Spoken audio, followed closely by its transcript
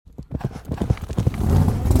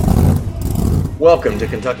Welcome to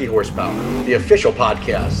Kentucky Horsepower, the official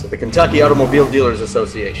podcast of the Kentucky Automobile Dealers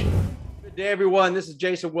Association. Good day, everyone. This is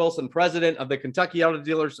Jason Wilson, president of the Kentucky Auto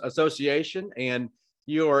Dealers Association, and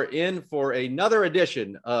you are in for another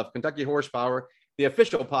edition of Kentucky Horsepower, the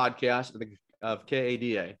official podcast of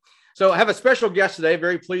KADA. So I have a special guest today.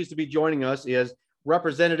 Very pleased to be joining us is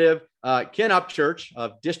Representative Ken Upchurch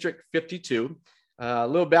of District 52. A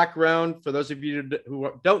little background for those of you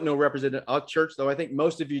who don't know Representative Upchurch, though I think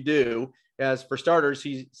most of you do. As for starters,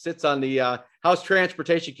 he sits on the House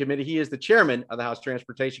Transportation Committee. He is the chairman of the House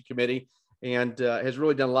Transportation Committee and has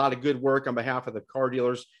really done a lot of good work on behalf of the car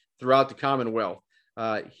dealers throughout the Commonwealth.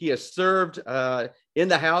 He has served in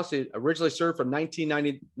the House. He originally served from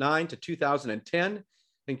 1999 to 2010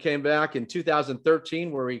 and came back in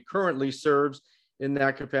 2013, where he currently serves in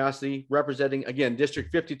that capacity, representing, again,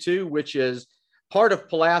 District 52, which is part of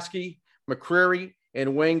Pulaski, McCreary,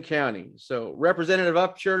 and Wayne County. So Representative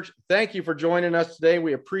Upchurch, thank you for joining us today.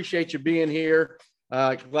 We appreciate you being here.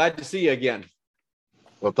 Glad to see you again.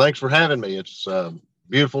 Well, thanks for having me. It's a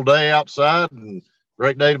beautiful day outside and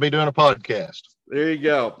great day to be doing a podcast. There you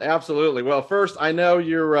go. Absolutely. Well, first, I know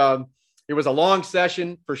it was a long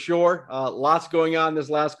session for sure. Lots going on this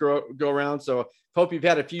last go around. So hope you've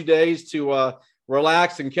had a few days to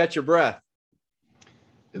relax and catch your breath.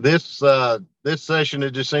 This session,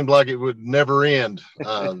 it just seemed like it would never end.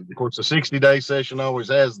 Of course, the 60-day session always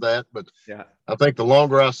has that, but yeah. I think the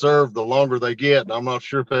longer I serve, the longer they get. And I'm not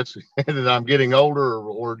sure if that's that I'm getting older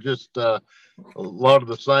or just a lot of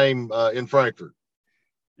the same in Frankfort.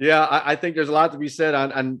 Yeah, I think there's a lot to be said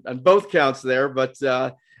on both counts there, but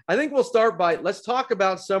I think we'll start by, let's talk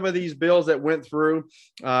about some of these bills that went through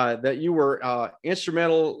that you were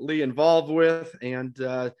instrumentally involved with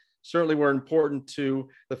and certainly were important to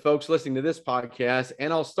the folks listening to this podcast.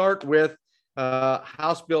 And I'll start with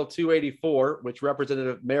House Bill 284, which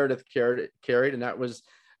Representative Meredith carried. And that was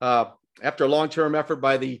after a long-term effort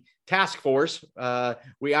by the task force.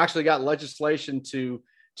 We actually got legislation to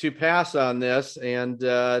pass on this. And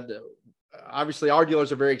obviously our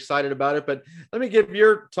dealers are very excited about it. But let me give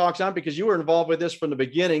your talks on, because you were involved with this from the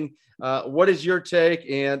beginning. What is your take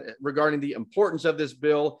and regarding the importance of this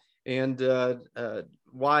bill and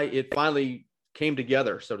why it finally came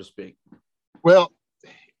together, so to speak? Well,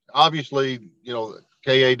 obviously,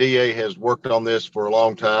 KADA has worked on this for a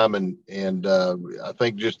long time, and I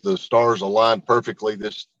think just the stars aligned perfectly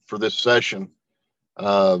for this session.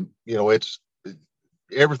 It's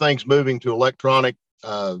everything's moving to electronic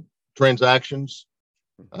transactions,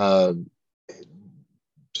 so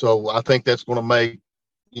I think that's going to make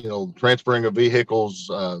transferring of vehicles,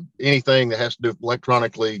 anything that has to do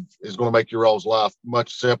electronically is going to make your all's life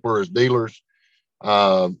much simpler as dealers,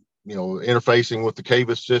 interfacing with the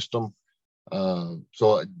CAVIS system.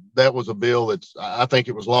 So that was a bill I think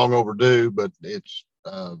it was long overdue, but it's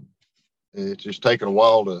just taken a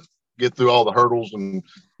while to get through all the hurdles and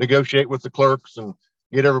negotiate with the clerks and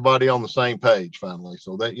get everybody on the same page finally.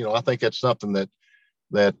 So that, I think that's something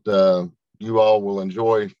that you all will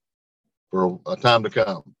enjoy for a time to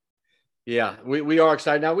come. Yeah, we are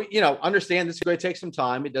excited. Now, we understand this is going to take some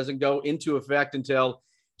time. It doesn't go into effect until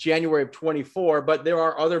January of 24, but there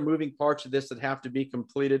are other moving parts of this that have to be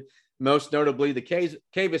completed, most notably the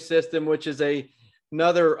CAVIS system, which is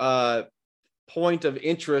another point of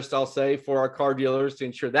interest, I'll say, for our car dealers to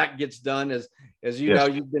ensure that gets done. As you know,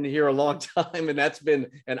 you've been here a long time, and that's been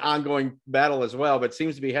an ongoing battle as well, but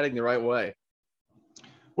seems to be heading the right way.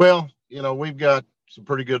 Well, we've got some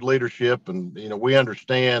pretty good leadership, and we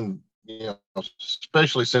understand,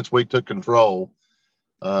 especially since we took control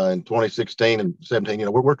in 2016 and 17,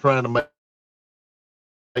 we're trying to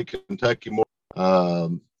make Kentucky more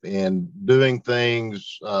and doing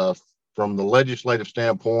things from the legislative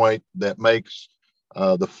standpoint that makes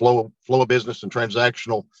the flow of business and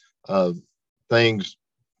transactional things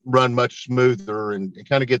run much smoother and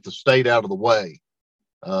kind of get the state out of the way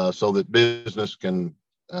so that business can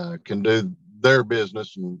do their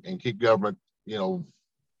business and keep government,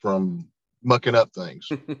 from mucking up things.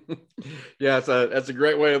 Yeah, that's a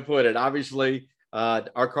great way to put it. Obviously,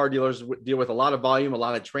 our car dealers deal with a lot of volume, a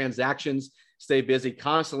lot of transactions, stay busy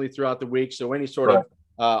constantly throughout the week. So any sort of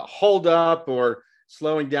hold up or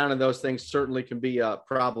slowing down in those things certainly can be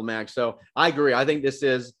problematic. So I agree. I think this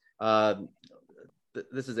is a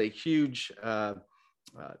huge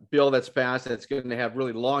bill that's passed, and it's going to have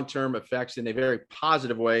really long-term effects in a very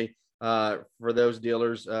positive way for those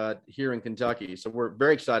dealers here in Kentucky. So we're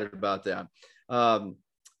very excited about that.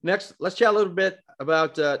 Next, let's chat a little bit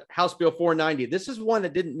about House Bill 490. This is one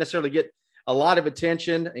that didn't necessarily get a lot of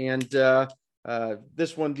attention, and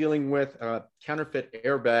this one dealing with counterfeit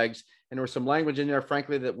airbags. And there was some language in there,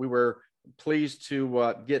 frankly, that we were pleased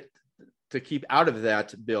to get to keep out of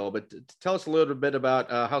that bill. But tell us a little bit about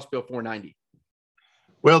House Bill 490.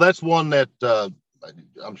 Well, that's one that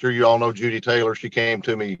I'm sure you all know Judy Taylor. She came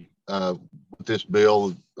to me with this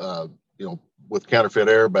bill, with counterfeit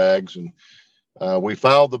airbags, and we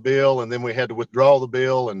filed the bill, and then we had to withdraw the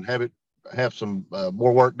bill and have some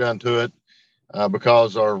more work done to it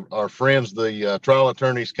because our friends, the trial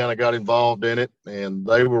attorneys, kind of got involved in it, and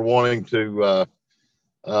they were wanting to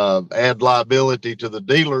add liability to the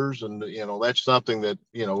dealers, and that's something that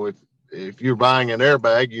if you're buying an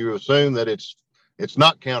airbag, you assume that it's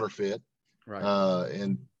not counterfeit, right?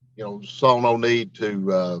 And saw no need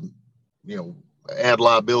to add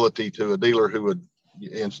liability to a dealer who would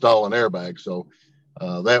install an airbag. So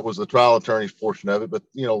that was the trial attorney's portion of it. But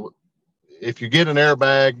if you get an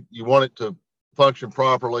airbag, you want it to function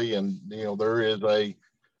properly, and there is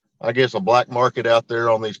I guess a black market out there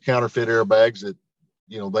on these counterfeit airbags that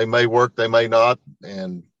they may work, they may not,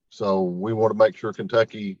 and so we want to make sure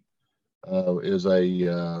Kentucky is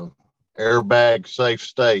a airbag safe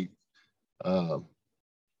state.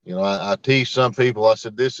 I tease some people. I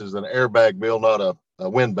said this is an airbag bill, not a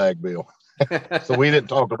windbag bill. So we didn't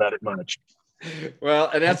talk about it much. Well,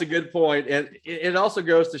 and that's a good point. And it also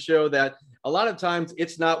goes to show that a lot of times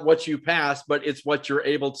it's not what you pass, but it's what you're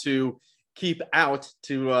able to keep out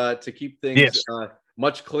to keep things yes.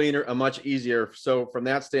 Much cleaner and much easier. So from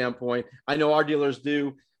that standpoint, I know our dealers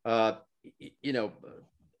do,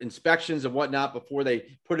 inspections and whatnot before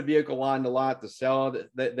they put a vehicle on the lot to sell.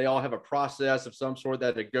 They all have a process of some sort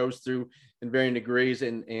that it goes through in varying degrees.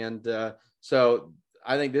 And so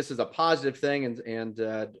I think this is a positive thing. And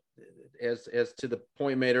as to the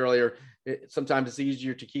point made earlier, sometimes it's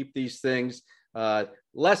easier to keep these things.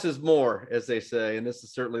 Less is more, as they say, and this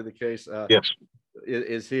is certainly the case. Yes,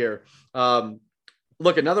 is here.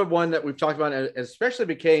 Look, another one that we've talked about, especially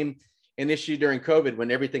became an issue during COVID when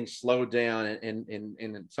everything slowed down and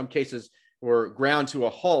in some cases were ground to a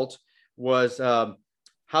halt, was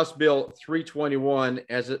House Bill 321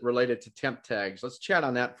 as it related to temp tags. Let's chat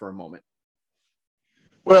on that for a moment.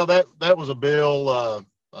 Well, that was a bill.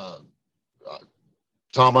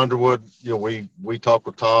 Tom Underwood, we talked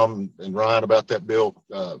with Tom and Ryan about that bill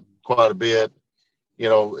quite a bit.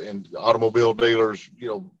 And automobile dealers,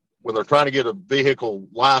 when they're trying to get a vehicle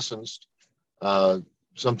licensed,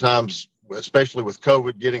 sometimes, especially with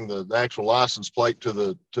COVID, getting the actual license plate to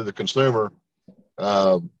the consumer,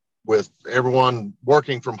 with everyone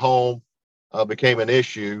working from home, became an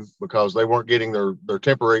issue because they weren't getting their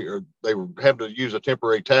temporary, or they were having to use a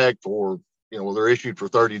temporary tag for, they're issued for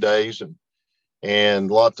 30 days. And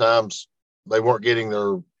a lot of times they weren't getting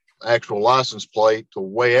their actual license plate till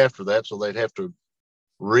way after that. So they'd have to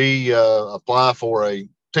apply for a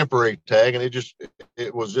temporary tag. And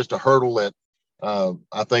it was just a hurdle that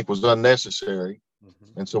I think was unnecessary.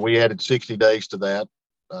 Mm-hmm. And so we added 60 days to that.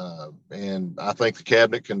 And I think the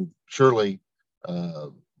cabinet can surely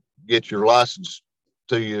get your license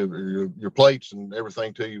to you, your plates and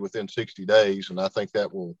everything to you within 60 days. And I think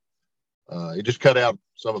that will, it just cut out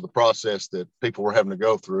some of the process that people were having to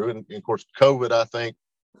go through. And of course, COVID, I think,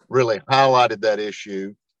 really highlighted that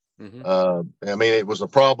issue. Mm-hmm. It was a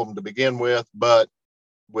problem to begin with, but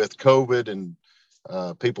with COVID and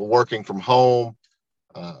people working from home,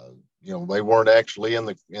 they weren't actually in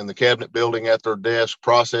the cabinet building at their desk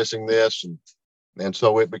processing this. And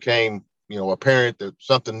so it became, apparent that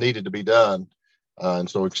something needed to be done. And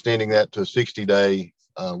so extending that to a 60-day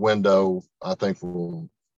window, I think will,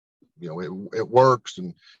 it works.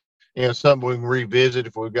 And, something we can revisit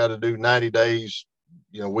if we've got to do 90 days,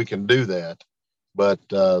 we can do that. But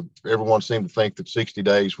everyone seemed to think that 60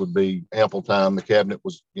 days would be ample time. The cabinet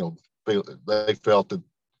was, they felt that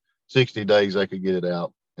 60 days they could get it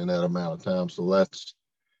out in that amount of time. So that's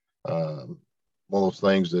one of those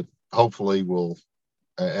things that hopefully will,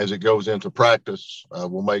 as it goes into practice,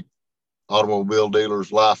 will make automobile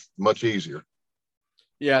dealers' life much easier.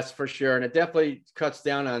 Yes, for sure. And it definitely cuts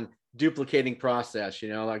down on duplicating process.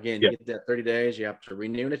 Again, you get that 30 days, you have to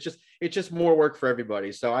renew, and it's just more work for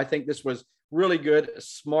everybody. So I think this was really good,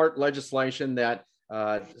 smart legislation that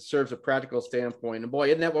serves a practical standpoint. And boy,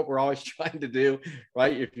 isn't that what we're always trying to do,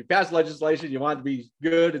 right? If you pass legislation, you want it to be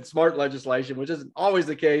good and smart legislation, which isn't always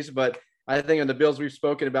the case. But I think on the bills we've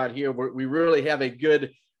spoken about here, we really have a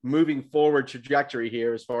good moving forward trajectory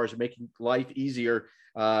here as far as making life easier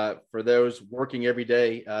for those working every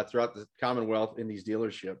day throughout the Commonwealth in these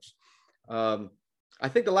dealerships. I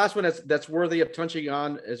think the last one that's worthy of touching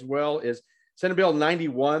on as well is Senate Bill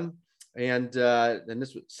 91. And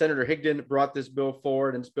this Senator Higdon brought this bill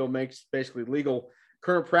forward, and this bill makes basically legal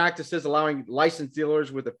current practices allowing licensed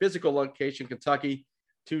dealers with a physical location in Kentucky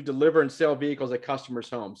to deliver and sell vehicles at customers'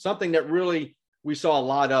 homes, something that really we saw a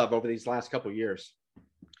lot of over these last couple of years.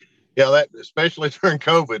 Yeah, that especially during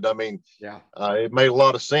COVID. I mean, yeah, it made a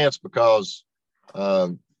lot of sense because,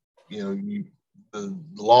 the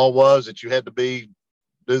law was that you had to do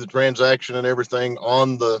the transaction and everything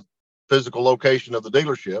on the physical location of the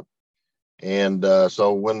dealership. And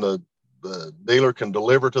so when the dealer can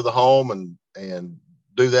deliver to the home and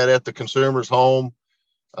do that at the consumer's home,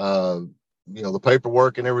 the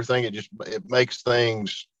paperwork and everything, it makes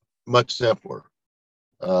things much simpler.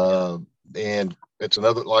 And it's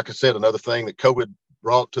like I said, another thing that COVID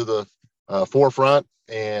brought to the forefront.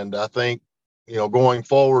 And I think, going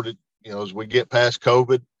forward, as we get past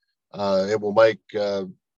COVID, it will make,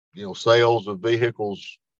 sales of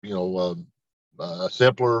vehicles,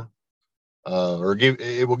 simpler,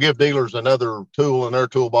 it will give dealers another tool in their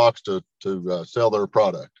toolbox to sell their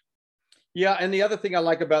product. Yeah. And the other thing I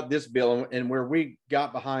like about this bill and where we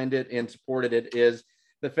got behind it and supported it is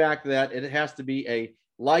the fact that it has to be a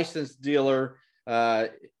licensed dealer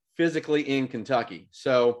physically in Kentucky.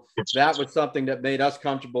 So that was something that made us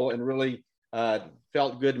comfortable and really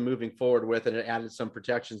felt good moving forward with, and it added some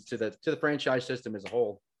protections to the franchise system as a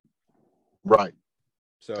whole. Right.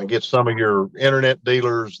 So and get some of your internet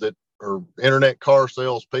dealers that are internet car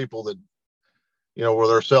sales people that, where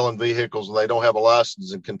they're selling vehicles and they don't have a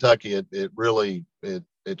license in Kentucky, it really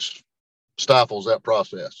stifles that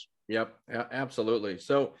process. Yep, absolutely.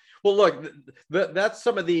 So, well, look, that's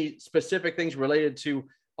some of the specific things related to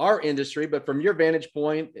our industry, but from your vantage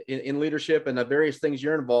point in leadership and the various things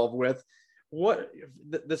you're involved with, what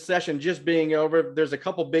the session just being over, there's a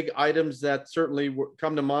couple big items that certainly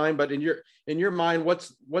come to mind, but in your mind,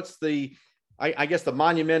 what's the, I guess, the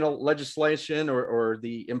monumental legislation or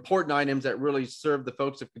the important items that really serve the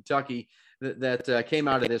folks of Kentucky that came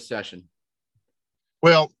out of this session?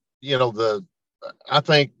 Well, I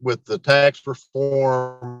think with the tax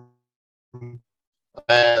reform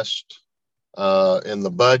passed in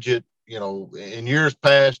the budget, in years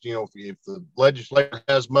past, if the legislature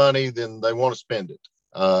has money, then they want to spend it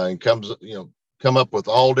and come up with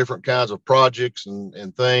all different kinds of projects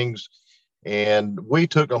and things. And we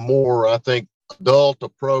took a more, I think, adult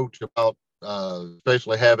approach about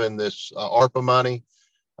especially having this ARPA money,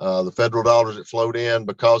 the federal dollars that flowed in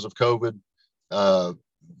because of COVID.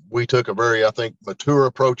 We took a very, I think, mature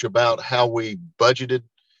approach about how we budgeted.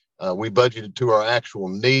 We budgeted to our actual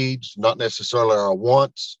needs, not necessarily our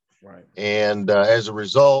wants. Right. And as a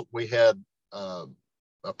result, we had a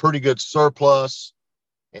pretty good surplus,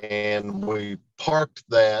 and we parked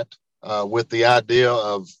that with the idea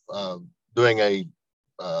of doing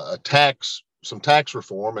some tax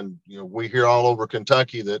reform. And, we hear all over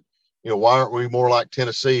Kentucky that, why aren't we more like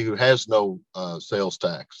Tennessee, who has no sales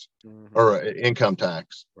tax or income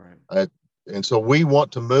tax? Right. And so we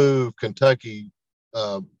want to move Kentucky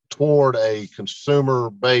toward a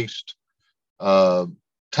consumer-based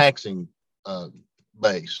taxing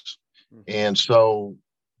base. And so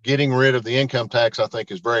getting rid of the income tax, I think,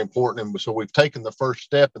 is very important. And so we've taken the first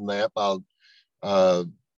step in that by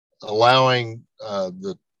allowing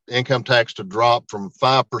the income tax to drop from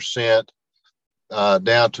 5%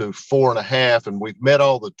 down to 4.5%, and we've met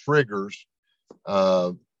all the triggers.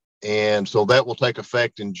 And so that will take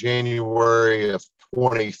effect in January of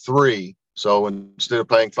 23. So instead of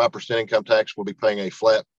paying 5% income tax, we'll be paying a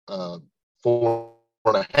flat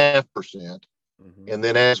 4.5%. And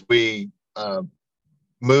then as we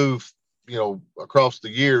move, across the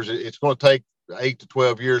years, it's going to take 8 to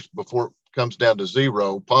 12 years before it comes down to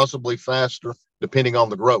zero, possibly faster, depending on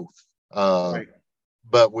the growth. Right.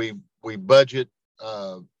 But we budget,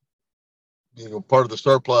 part of the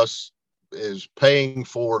surplus is paying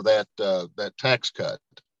for that tax cut.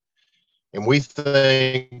 And we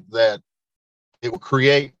think that it will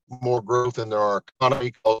create more growth in our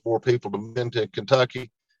economy, cause more people to move into Kentucky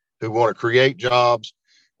who want to create jobs.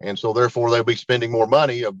 And so therefore they'll be spending more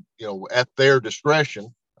money at their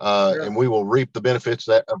discretion. Sure. And we will reap the benefits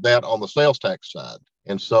of that on the sales tax side.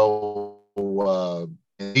 And so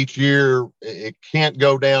each year it can't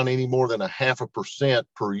go down any more than 0.5%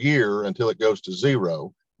 per year until it goes to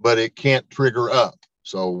zero, but it can't trigger up.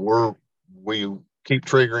 So we keep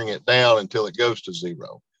triggering it down until it goes to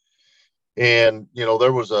zero. And,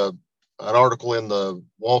 there was an article in the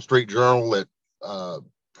Wall Street Journal that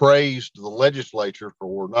praised the legislature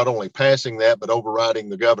for not only passing that, but overriding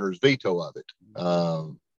the governor's veto of it.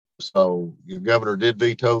 So the governor did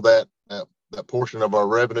veto that portion of our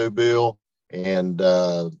revenue bill. And,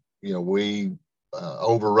 we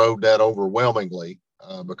overrode that overwhelmingly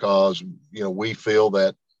because, we feel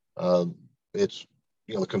that it's,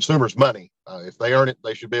 the consumer's money. If they earn it,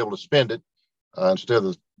 they should be able to spend it. instead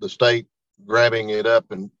of the state grabbing it up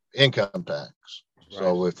in income tax. Right.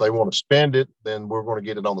 So if they want to spend it, then we're going to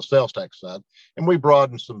get it on the sales tax side. And we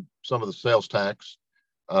broadened some of the sales tax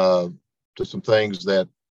to some things that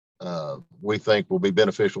we think will be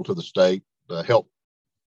beneficial to the state to help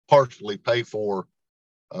partially pay for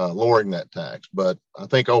lowering that tax. But I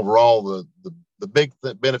think overall, the big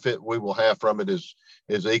benefit we will have from it is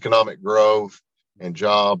economic growth and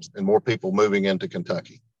jobs and more people moving into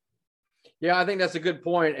Kentucky. Yeah, I think that's a good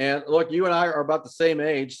point. And look, you and I are about the same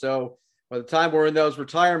age. So by the time we're in those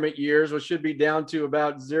retirement years, we should be down to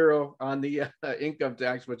about zero on the income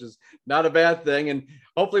tax, which is not a bad thing. And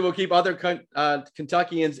hopefully we'll keep other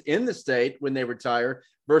Kentuckians in the state when they retire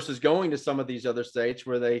versus going to some of these other states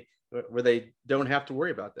where they don't have to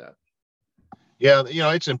worry about that. Yeah,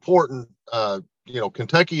 it's important.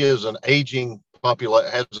 Kentucky is has an aging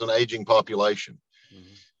population.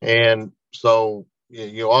 Mm-hmm. And so,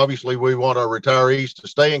 obviously we want our retirees to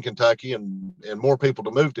stay in Kentucky and more people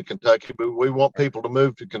to move to Kentucky, but we want people to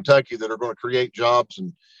move to Kentucky that are going to create jobs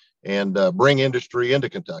and bring industry into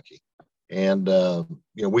Kentucky. And,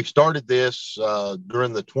 we started this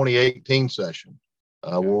during the 2018 session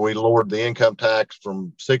where we lowered the income tax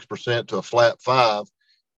from 6% to a flat 5%,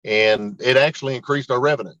 and it actually increased our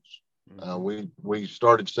revenues. We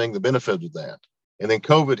started seeing the benefits of that. And then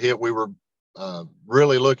COVID hit. We were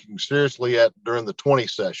really looking seriously at during the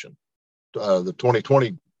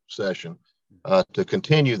 2020 session to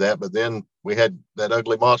continue that. But then we had that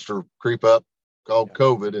ugly monster creep up called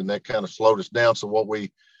COVID, and that kind of slowed us down. So what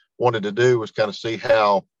we wanted to do was kind of see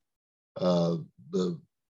how the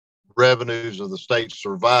revenues of the state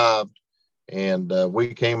survived. And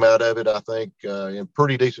we came out of it, I think, in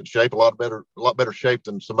pretty decent shape, a lot better shape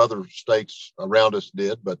than some other states around us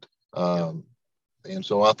did. But and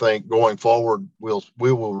so I think going forward,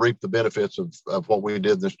 we will reap the benefits of what we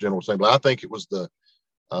did in this General Assembly. I think it was the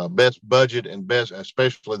best budget and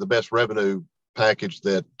especially the best revenue package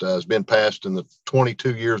that has been passed in the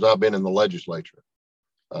 22 years I've been in the legislature.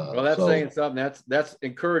 Well, that's saying something. That's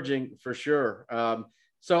encouraging for sure.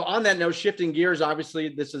 So on that note, shifting gears, obviously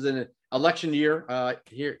this is an election year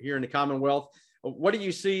here in the Commonwealth. What do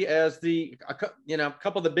you see as a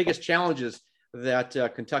couple of the biggest challenges that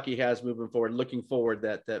Kentucky has moving forward, looking forward,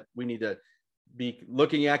 that we need to be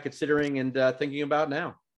looking at, considering, and thinking about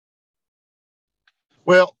now?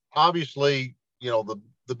 Well, obviously,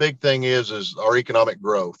 the big thing is our economic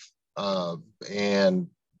growth and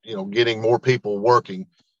getting more people working.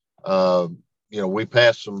 We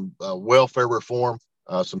passed some welfare reform,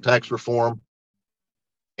 some tax reform,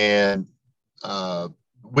 and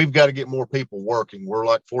we've got to get more people working. We're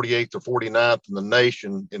like 48th or 49th in the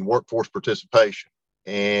nation in workforce participation.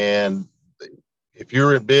 And if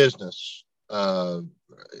you're in business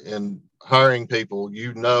and hiring people,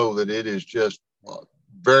 that it is just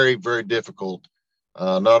very, very difficult,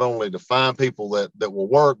 not only to find people that will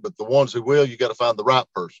work, but the ones who will, you got to find the right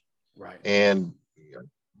person. Right. And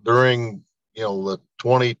during, the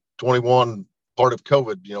 2021 part of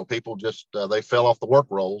COVID, people just, they fell off the work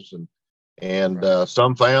rolls, and right.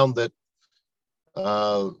 Some found that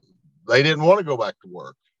they didn't want to go back to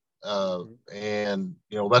work. And,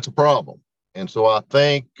 that's a problem. And so I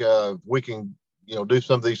think we can, do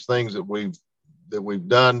some of these things that we've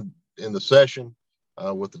done in the session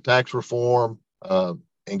with the tax reform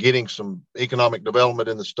and getting some economic development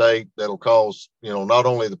in the state that'll cause, not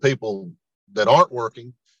only the people that aren't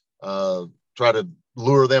working, try to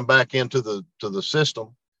lure them back into the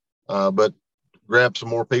system, but grab some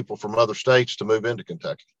more people from other states to move into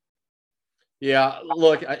Kentucky. Yeah,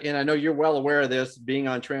 look, and I know you're well aware of this, being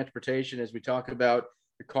on transportation as we talk about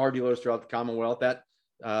the car dealers throughout the Commonwealth. That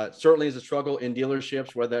certainly is a struggle in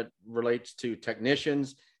dealerships, whether that relates to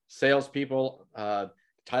technicians, salespeople,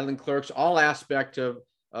 titling clerks, all aspect of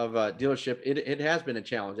dealership. It has been a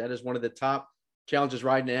challenge. That is one of the top challenges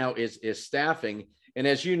right now is staffing. And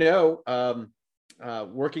as you know,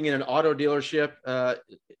 working in an auto dealership,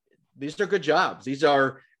 these are good jobs. These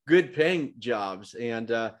are good paying jobs, and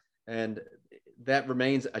that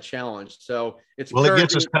remains a challenge. So it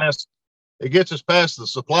gets us past the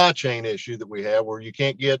supply chain issue that we have, where you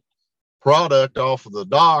can't get product off of the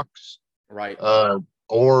docks, right,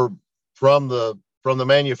 or from the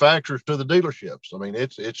manufacturers to the dealerships. I mean,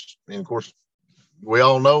 it's and of course we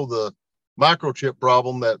all know the microchip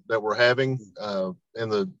problem that we're having in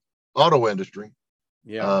the auto industry.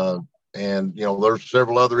 Yeah. And there's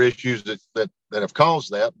several other issues that have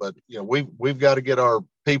caused that, but we've got to get our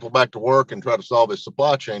people back to work and try to solve this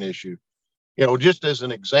supply chain issue. Just as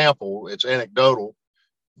an example, it's anecdotal,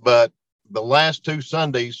 but the last 2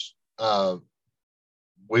 Sundays,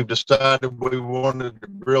 we've decided we wanted to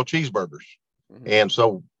grill cheeseburgers. Mm-hmm. And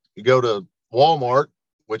so you go to Walmart,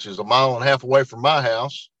 which is a mile and a half away from my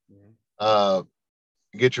house, you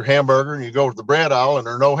get your hamburger and you go to the bread aisle and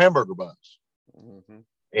there are no hamburger buns. Mm-hmm.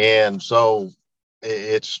 And so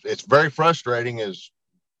it's very frustrating as,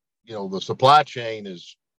 the supply chain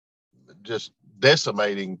is just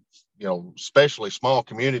decimating, especially small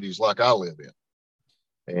communities like I live in.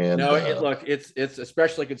 And look, it's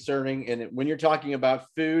especially concerning. And when you're talking about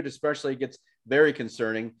food, especially, it gets very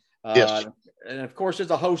concerning. Yes. And of course,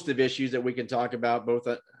 there's a host of issues that we can talk about, both,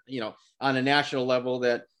 on a national level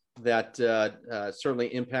that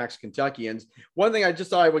certainly impacts Kentuckians. One thing I just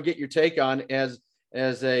thought I would get your take on as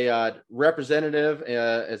a representative,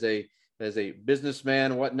 as a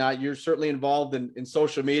businessman and whatnot. You're certainly involved in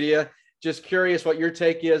social media. Just curious what your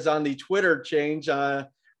take is on the Twitter change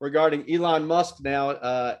regarding Elon Musk now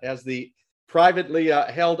as the privately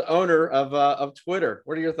held owner of Twitter.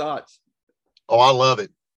 What are your thoughts? Oh, I love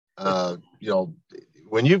it.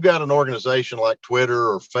 When you've got an organization like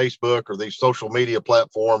Twitter or Facebook or these social media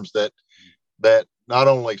platforms that not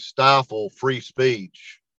only stifle free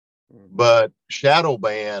speech, but shadow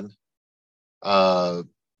ban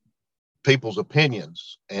people's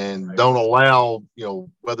opinions and don't allow,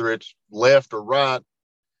 whether it's left or right.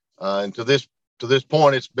 And to this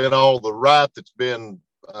point, it's been all the right that's been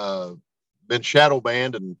shadow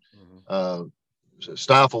banned and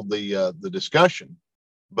stifled the discussion.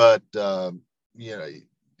 But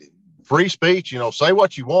free speech, say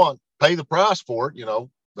what you want, pay the price for it.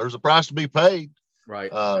 There's a price to be paid.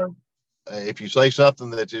 Right. If you say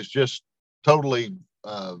something that is just totally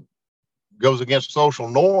goes against social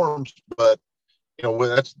norms, but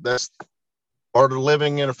that's part of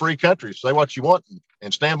living in a free country. Say what you want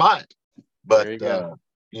and stand by it. But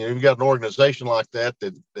you've got an organization like that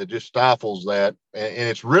just stifles that, and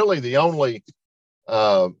it's really the only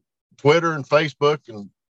Twitter and Facebook, and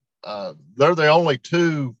they're the only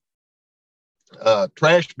two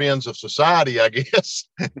trash bins of society, I guess,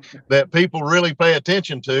 that people really pay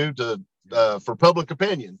attention to for public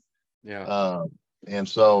opinion. Yeah. And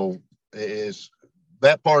so is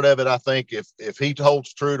that part of it. I think if he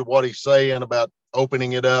holds true to what he's saying about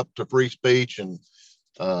opening it up to free speech and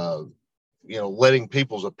letting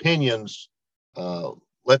people's opinions,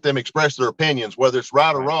 let them express their opinions, whether it's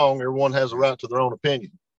right or wrong, everyone has a right to their own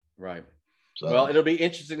opinion. Right. So, well, it'll be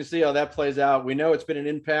interesting to see how that plays out. We know it's been an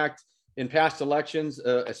impact in past elections,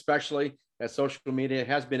 especially that social media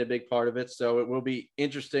has been a big part of it. So it will be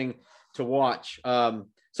interesting to watch.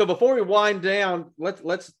 So before we wind down,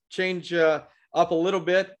 let's change up a little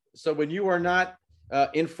bit. So when you are not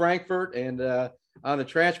in Frankfort and on the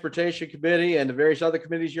transportation committee and the various other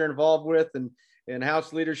committees you're involved with and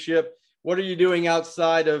House leadership, what are you doing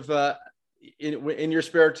outside of in your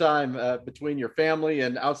spare time between your family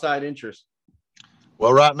and outside interests?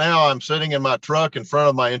 Well, right now I'm sitting in my truck in front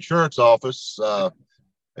of my insurance office.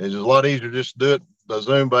 It's a lot easier just to do it by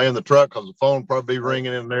Zoom by in the truck because the phone probably be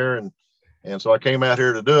ringing in there. And so I came out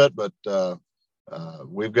here to do it, but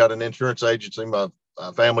we've got an insurance agency. My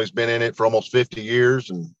family's been in it for almost 50 years.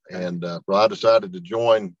 And so I decided to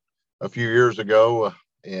join a few years ago.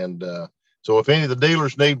 So if any of the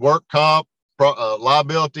dealers need work comp,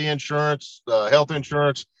 liability insurance, health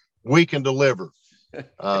insurance, we can deliver.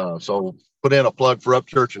 So put in a plug for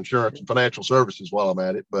Upchurch Insurance and Financial Services while I'm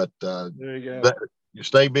at it. But there you go. You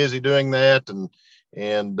stay busy doing that,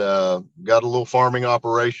 and got a little farming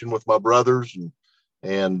operation with my brothers,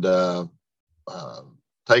 and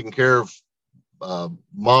taking care of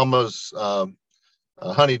Mama's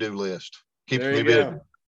honeydew list. Keeps me busy.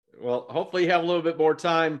 Well, hopefully you have a little bit more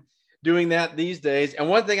time doing that these days. And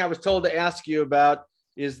one thing I was told to ask you about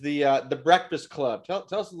is the Breakfast Club. Tell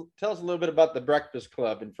us a little bit about the Breakfast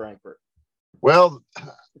Club in Frankfort. Well,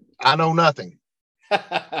 I know nothing.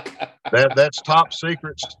 That's top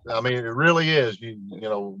secrets. I mean, it really is. You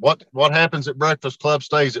know what happens at Breakfast Club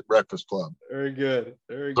stays at Breakfast Club. Very good.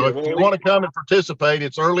 Very so good. If you want to come and participate,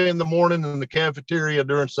 it's early in the morning in the cafeteria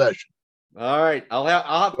during session. All right, I'll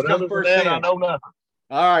have to come first. I know nothing.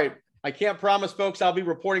 All right, I can't promise, folks, I'll be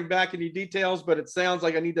reporting back any details, but it sounds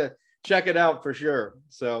like I need to check it out for sure.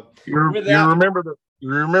 So you remember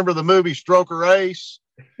the movie Stroker Ace?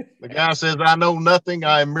 The guy says, "I know nothing.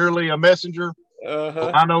 I am merely a messenger."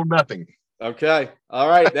 Uh-huh. I know nothing. Okay. All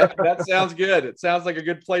right. That sounds good. It sounds like a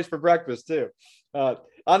good place for breakfast too.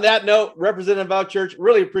 On that note, Representative Upchurch,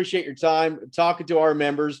 really appreciate your time talking to our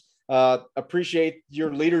members. Appreciate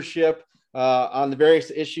your leadership on the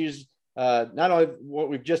various issues, not only what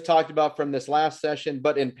we've just talked about from this last session,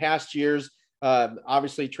 but in past years.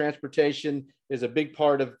 Obviously, transportation is a big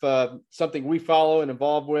part of something we follow and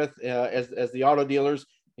involved with as the auto dealers.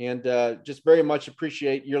 and just very much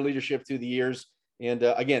appreciate your leadership through the years. And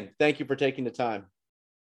again, thank you for taking the time.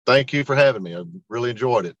 Thank you for having me. I really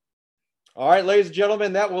enjoyed it. All right, ladies and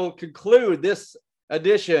gentlemen, that will conclude this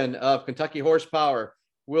edition of Kentucky Horsepower.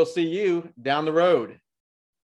 We'll see you down the road.